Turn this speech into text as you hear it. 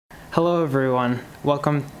Hello everyone,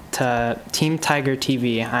 welcome to Team Tiger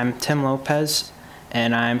TV. I'm Tim Lopez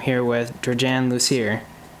and I'm here with Georgian Lussier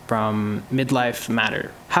from Midlife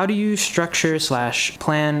Matters. How do you structure /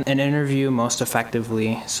 plan an interview most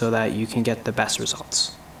effectively so that you can get the best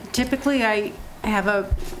results? Typically I have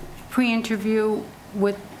a pre-interview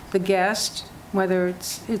with the guest, whether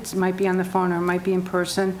it might be on the phone or it might be in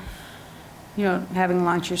person, you know, having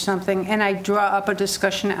lunch or something, and I draw up a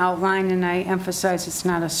discussion outline and I emphasize it's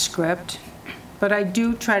not a script. But I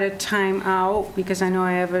do try to time out because I know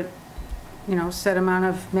I have a set amount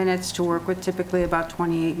of minutes to work with, typically about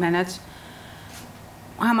 28 minutes.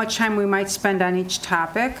 How much time we might spend on each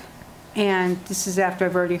topic, and this is after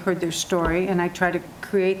I've already heard their story, and I try to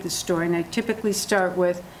create the story, and I typically start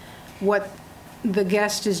with what the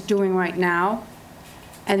guest is doing right now,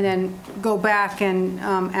 and then go back and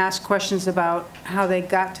ask questions about how they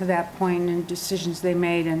got to that point and decisions they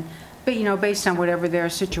made, but based on whatever their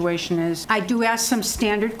situation is. I do ask some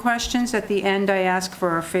standard questions. At the end, I ask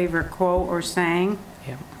for a favorite quote or saying.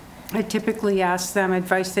 Yeah. I typically ask them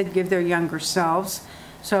advice they'd give their younger selves.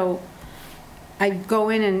 So I go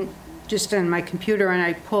in and just on my computer and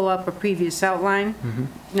I pull up a previous outline. Mm-hmm.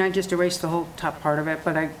 And I just erase the whole top part of it,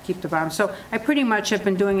 but I keep the bottom. So I pretty much have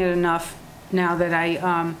been doing it enough now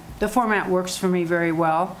that the format works for me very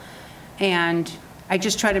well, and I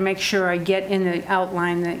just try to make sure I get in the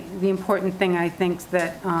outline the important thing I think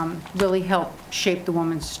that really helped shape the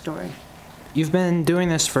woman's story. You've been doing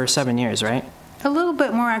this for 7 years, right? A little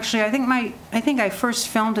bit more, actually. I think I first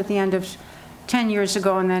filmed at the end of 10 years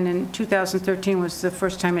ago, and then in 2013 was the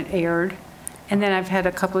first time it aired, and then I've had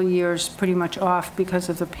a couple of years pretty much off because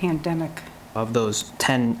of the pandemic. Of those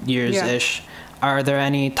 10 years-ish, yeah. Are there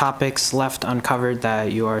any topics left uncovered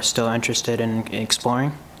that you are still interested in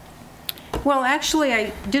exploring? Well, actually,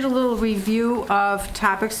 I did a little review of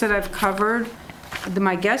topics that I've covered, that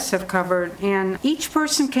my guests have covered, and each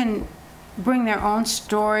person can bring their own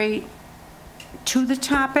story to the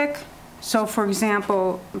topic. So, for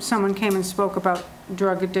example, someone came and spoke about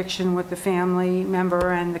drug addiction with the family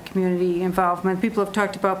member and the community involvement. People have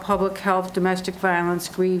talked about public health, domestic violence,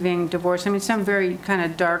 grieving, divorce. I mean, some very kind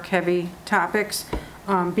of dark, heavy topics.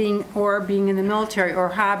 Being in the military, or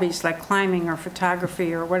hobbies like climbing or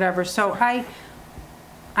photography or whatever. So I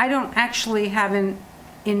don't actually have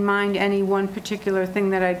in mind any one particular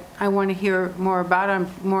thing that I want to hear more about.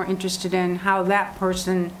 I'm more interested in how that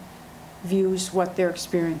person views what their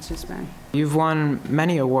experience has been. You've won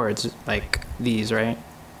many awards like these, right?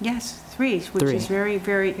 Yes, 3, which is very,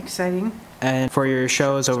 very exciting. And for your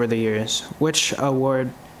shows over the years, which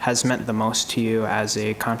award has meant the most to you as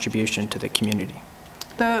a contribution to the community?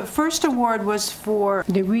 The first award was for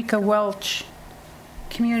the Rika Welch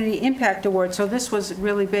Community Impact Award. So this was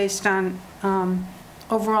really based on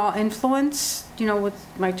overall influence, with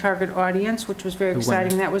my target audience, which was very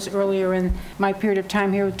exciting. That was earlier in my period of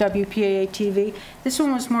time here with WPAA-TV. This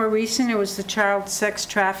one was more recent. It was the child sex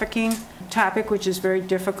trafficking topic, which is very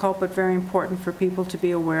difficult but very important for people to be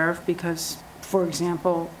aware of because, for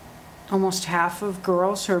example, almost half of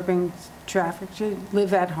girls who are being trafficked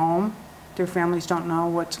live at home. Their families don't know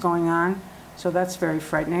what's going on, so that's very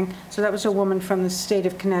frightening. So that was a woman from the state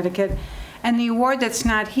of Connecticut. And the award that's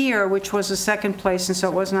not here, which was a second place, and so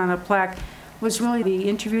it wasn't on a plaque, was really the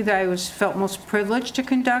interview that I felt most privileged to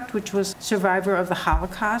conduct, which was survivor of the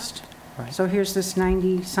Holocaust. Right. So here's this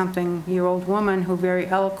 90-something-year-old woman who very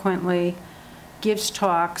eloquently gives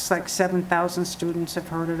talks, like 7,000 students have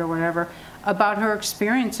heard it or whatever, about her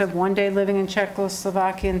experience of one day living in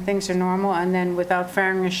Czechoslovakia and things are normal, and then without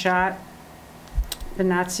firing a shot, the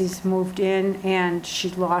Nazis moved in and she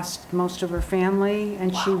lost most of her family,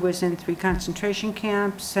 and she was in 3 concentration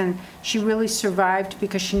camps, and she really survived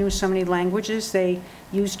because she knew so many languages. They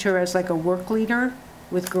used her as like a work leader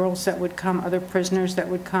with girls that would come, other prisoners that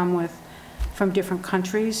would come from different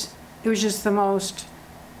countries. It was just the most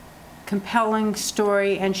compelling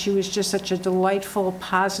story, and she was just such a delightful,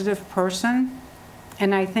 positive person.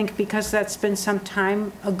 And I think because that's been some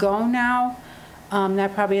time ago now,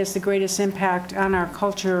 that probably has the greatest impact on our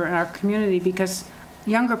culture and our community, because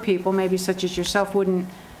younger people, maybe such as yourself, wouldn't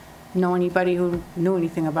know anybody who knew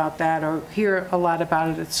anything about that or hear a lot about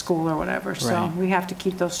it at school or whatever. So right. We have to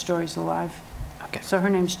keep those stories alive. Okay. So her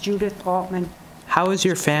name's Judith Altman. How has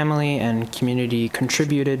your family and community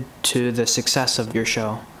contributed to the success of your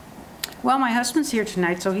show? Well, my husband's here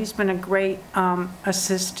tonight, so he's been a great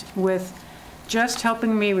assist with just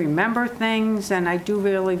helping me remember things, and I do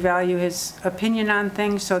really value his opinion on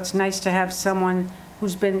things, so it's nice to have someone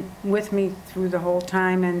who's been with me through the whole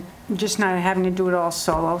time and just not having to do it all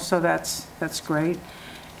solo, so that's great.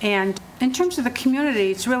 And in terms of the community,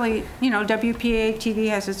 it's really, WPAA-TV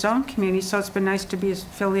has its own community, so it's been nice to be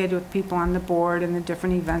affiliated with people on the board and the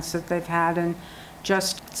different events that they've had, and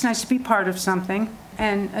just, it's nice to be part of something.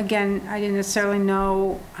 And again, I didn't necessarily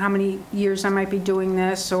know how many years I might be doing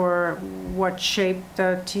this or what shape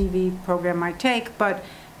the TV program might take, but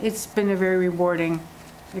it's been a very rewarding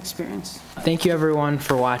experience. Thank you everyone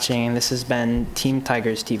for watching. This has been Team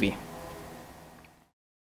Tigers TV.